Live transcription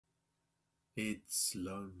It's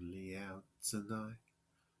lonely out tonight,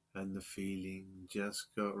 and the feeling just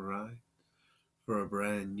got right for a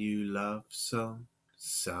brand new love song.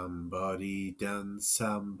 Somebody done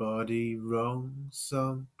somebody wrong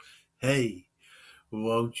song. Hey,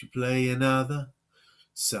 won't you play another?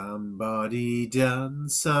 Somebody done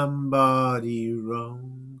somebody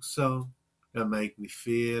wrong song and make me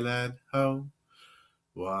feel at home.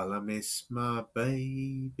 While I miss my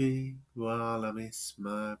baby, while I miss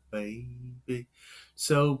my baby.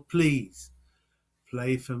 So please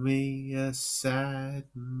play for me a sad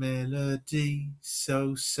melody,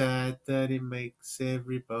 so sad that it makes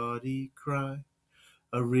everybody cry.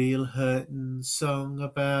 A real hurtin' song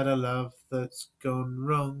about a love that's gone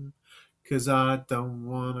wrong, 'cause I don't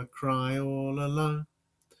wanna cry all alone.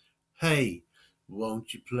 Hey,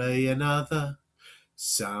 won't you play another?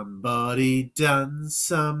 Somebody done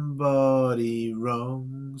somebody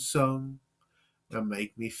wrong song and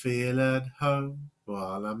make me feel at home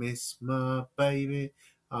while I miss my baby.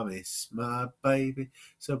 I miss my baby.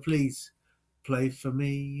 So please play for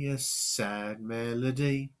me a sad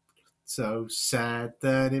melody, so sad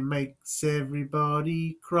that it makes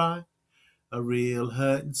everybody cry. A real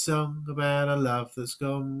hurting song about a love that's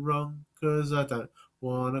gone wrong, 'cause I don't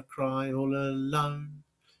wanna cry all alone.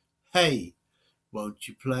 Hey, won't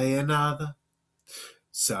you play another?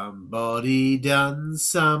 Somebody done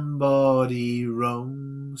somebody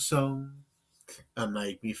wrong song and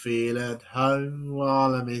make me feel at home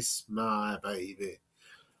while I miss my baby.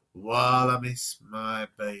 While I miss my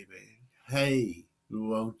baby. Hey,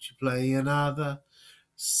 won't you play another?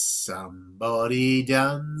 Somebody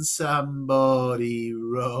done somebody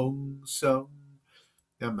wrong song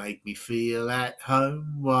and make me feel at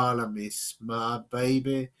home while I miss my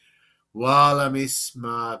baby. While I miss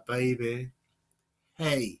my baby.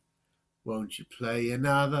 Hey, won't you play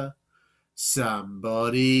another?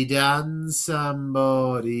 Somebody done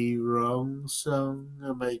somebody wrong song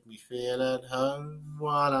and make me feel at home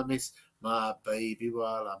while I miss my baby,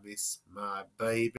 while I miss my baby.